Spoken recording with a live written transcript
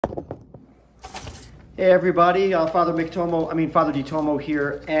Hey everybody, Father DiTomo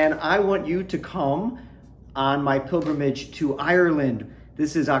here, and I want you to come on my pilgrimage to Ireland.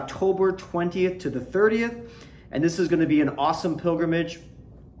 This is October 20th to the 30th, and this is going to be an awesome pilgrimage.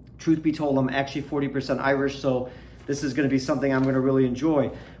 Truth be told, I'm actually 40% Irish, so this is going to be something I'm going to really enjoy.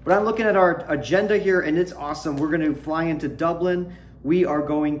 But I'm looking at our agenda here, and it's awesome. We're going to fly into Dublin. We are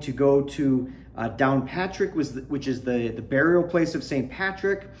going to go to Downpatrick, which is the burial place of St.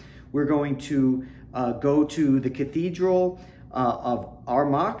 Patrick. We're going to go to the Cathedral of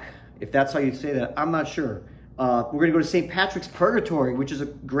Armagh, if that's how you say that. I'm not sure. We're going to go to St. Patrick's Purgatory, which is a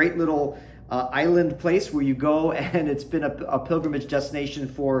great little island place where you go, and it's been a pilgrimage destination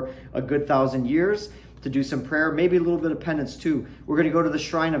for a good 1,000 years to do some prayer, maybe a little bit of penance too. We're going to go to the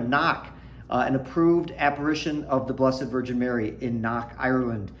Shrine of Knock, an approved apparition of the Blessed Virgin Mary in Knock,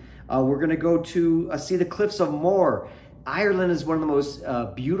 Ireland. We're going to go to see the Cliffs of Moher. Ireland is one of the most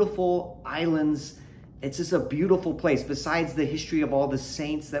beautiful islands. It's just a beautiful place. Besides the history of all the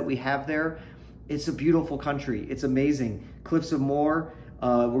saints that we have there, it's a beautiful country. It's amazing. Cliffs of Moher.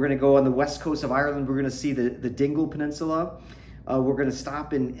 We're going to go on the west coast of Ireland. We're going to see the Dingle Peninsula. We're going to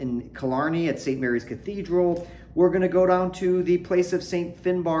stop in Killarney at St. Mary's Cathedral. We're going to go down to the place of St.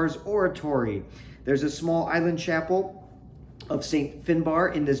 Finbarr's Oratory. There's a small island chapel of St.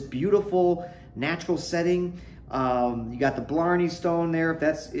 Finbarr in this beautiful natural setting. You got the Blarney Stone there. If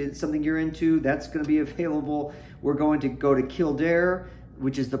that's something you're into, that's going to be available. We're going to go to Kildare,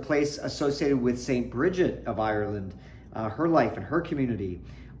 which is the place associated with St. Bridget of Ireland, her life and her community.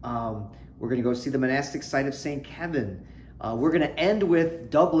 We're going to go see the monastic site of St. Kevin. We're going to end with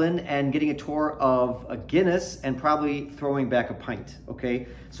Dublin and getting a tour of a Guinness and probably throwing back a pint, okay?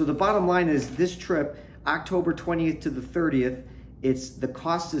 So the bottom line is this trip, October 20th to the 30th, the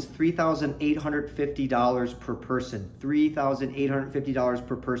cost is $3,850 per person. $3,850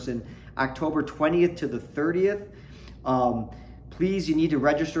 per person. October 20th to the 30th. Please, you need to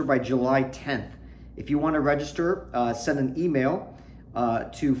register by July 10th. If you want to register, send an email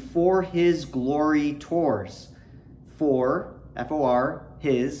to ForHisGloryTours. F-O-R,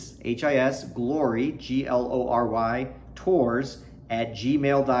 his, H-I-S, glory, G-L-O-R-Y, tours at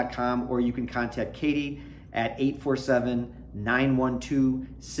gmail.com, or you can contact Katie at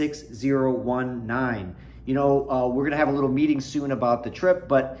 847-912-6019. You know, we're going to have a little meeting soon about the trip,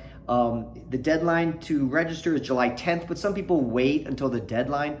 but the deadline to register is July 10th, but some people wait until the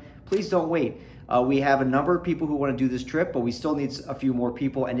deadline. Please don't wait. We have a number of people who want to do this trip, but we still need a few more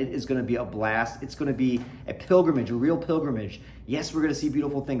people, and it is going to be a blast. It's going to be a pilgrimage, a real pilgrimage. Yes, we're going to see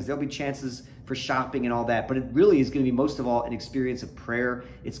beautiful things. There'll be chances for shopping and all that, but it really is going to be, most of all, an experience of prayer.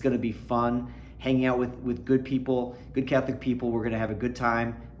 It's going to be fun, hanging out with good people, good Catholic people. We're going to have a good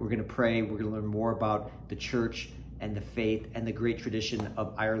time. We're going to pray. We're going to learn more about the church and the faith and the great tradition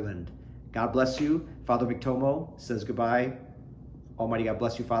of Ireland. God bless you. Father McTomo says goodbye. Almighty God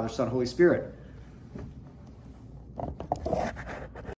bless you, Father, Son, Holy Spirit.